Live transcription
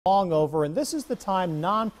long over, and this is the time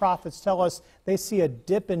nonprofits tell us they see a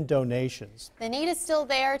dip in donations. The need is still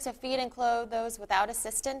there to feed and clothe those without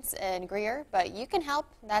assistance in Greer, but you can help.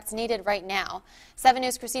 That's needed right now. 7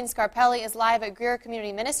 News' Christine Scarpelli is live at Greer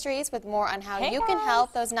Community Ministries with more on how you can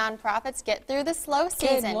help those nonprofits get through the slow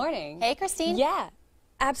season. Good morning. Hey, Christine. Yeah.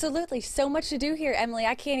 Absolutely. So much to do here, Emily.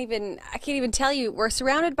 I can't even tell you. We're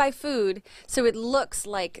surrounded by food, so it looks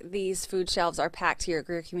like these food shelves are packed here at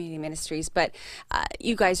Greer Community Ministries. But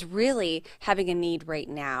you guys really having a need right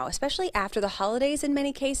now, especially after the holidays in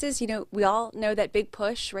many cases. You know, we all know that big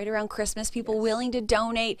push right around Christmas, people willing to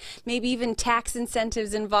donate, maybe even tax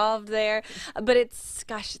incentives involved there. But it's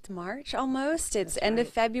March almost. It's end of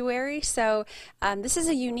February. So this is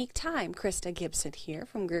a unique time. Krista Gibson here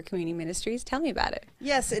from Greer Community Ministries. Tell me about it.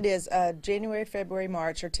 Yes, it is. January, February,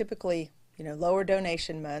 March are typically, lower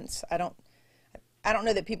donation months. I don't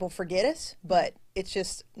know that people forget us, but it's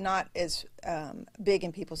just not as big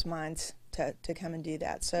in people's minds to come and do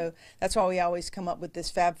that. So that's why we always come up with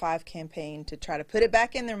this Fab 5 campaign to try to put it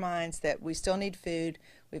back in their minds that we still need food.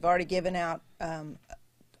 We've already given out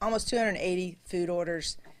almost 280 food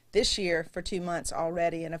orders this year for 2 months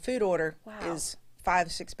already, and a food order is 5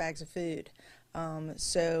 to 6 bags of food.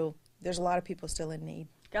 So there's a lot of people still in need.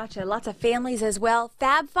 Gotcha. Lots of families as well.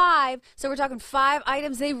 Fab 5. So we're talking 5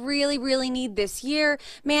 items they really, really need this year.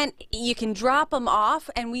 Man, you can drop them off,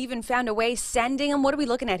 and we even found a way sending them. What are we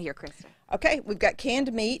looking at here, Krista? Okay, we've got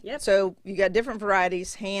canned meat. Yep. So you got different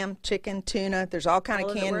varieties: ham, chicken, tuna. There's all kind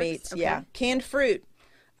of canned meats. Okay. Yeah. Canned fruit.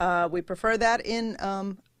 We prefer that in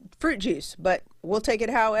fruit juice, but we'll take it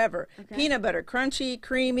however. Okay. Peanut butter, crunchy,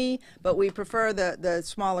 creamy, but we prefer the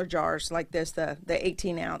smaller jars like this, the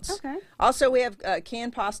 18 ounce. Okay. Also, we have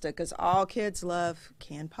canned pasta because all kids love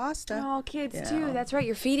canned pasta. All kids do. That's right.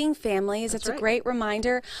 You're feeding families. That's a great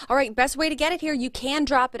reminder. All right, best way to get it here. You can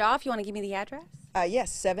drop it off. You want to give me the address?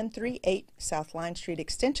 Yes, 738 South Line Street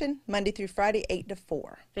Extension, Monday through Friday, 8 to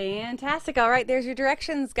 4. Fantastic. All right, there's your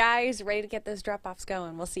directions, guys. Ready to get those drop-offs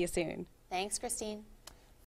going. We'll see you soon. Thanks, Christine.